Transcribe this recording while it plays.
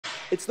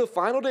It's the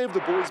final day of the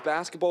boys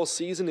basketball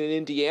season in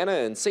Indiana,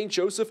 and St.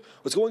 Joseph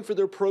was going for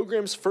their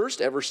program's first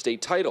ever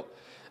state title.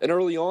 And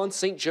early on,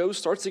 St. Joe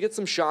starts to get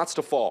some shots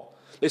to fall.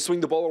 They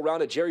swing the ball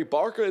around at Jerry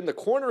Barca in the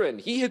corner,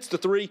 and he hits the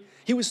three.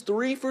 He was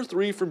 3 for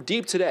 3 from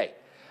deep today.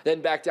 Then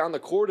back down the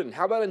court, and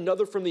how about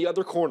another from the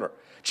other corner?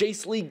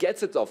 Jace Lee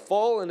gets it to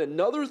fall, and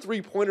another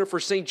three-pointer for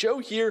St. Joe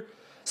here.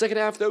 Second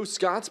half, though,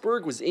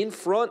 Scottsburg was in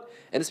front,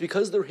 and it's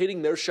because they're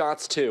hitting their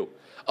shots, too.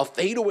 A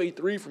fadeaway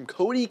three from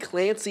Cody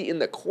Clancy in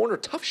the corner.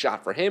 Tough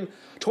shot for him.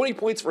 20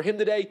 points for him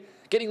today.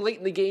 Getting late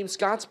in the game,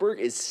 Scottsburg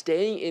is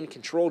staying in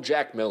control.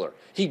 Jack Miller.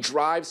 He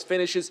drives,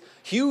 finishes.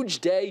 Huge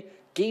day.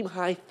 Game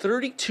high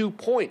 32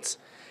 points.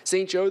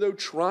 St. Joe, though,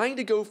 trying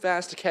to go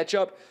fast to catch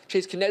up.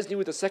 Chase Knesny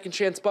with a second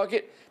chance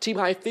bucket. Team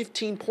high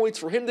 15 points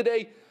for him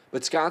today.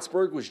 But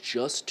Scottsburg was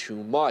just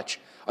too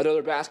much.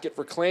 Another basket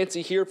for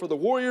Clancy here for the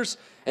Warriors.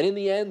 And in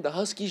the end, the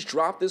Huskies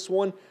drop this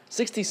one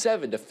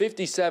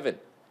 67-57.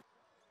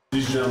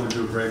 These gentlemen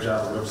do a great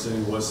job of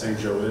representing what St.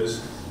 Joe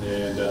is,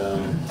 and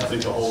I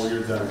think the whole year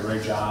they've done a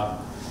great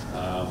job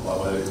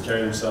by they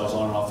carry themselves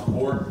on and off the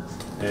court,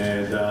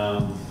 and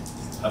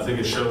I think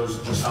it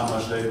shows just how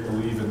much they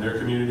believe in their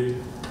community,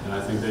 and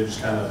I think they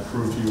just kind of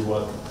prove to you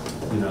what,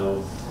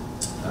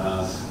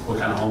 what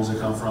kind of homes they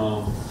come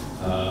from,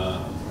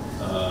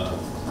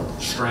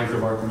 strength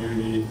of our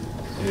community,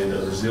 and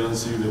the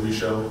resiliency that we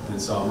show, and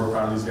so I'm real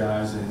proud of these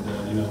guys,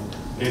 and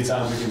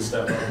anytime we can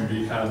step up and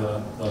be kind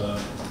of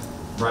the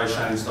bright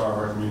shining star of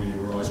our community,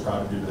 we're always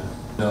proud to do that.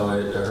 No,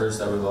 it hurts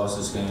that we lost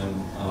this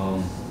game,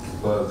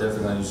 but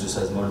definitely going to use this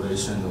as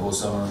motivation the whole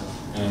summer,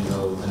 and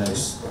the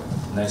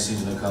next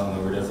season to come,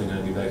 and we're definitely going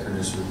to be back here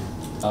this year.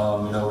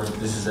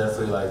 This is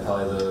definitely like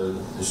probably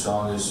the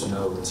strongest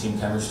team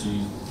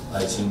chemistry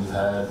team we've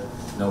had.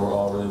 We're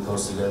all really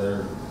close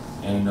together,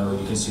 and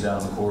you can see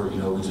that on the court.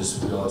 We all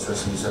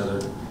trust in each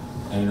other,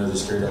 and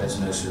just carry that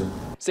into next year.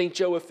 St.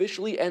 Joe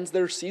officially ends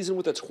their season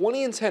with a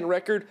 20-10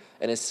 record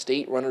and is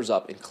state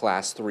runners-up in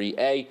Class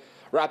 3A.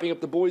 Wrapping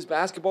up the boys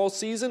basketball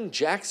season,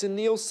 Jackson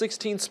Neal,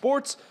 16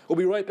 Sports. We'll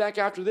be right back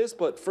after this,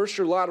 but first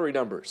your lottery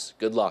numbers.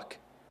 Good luck.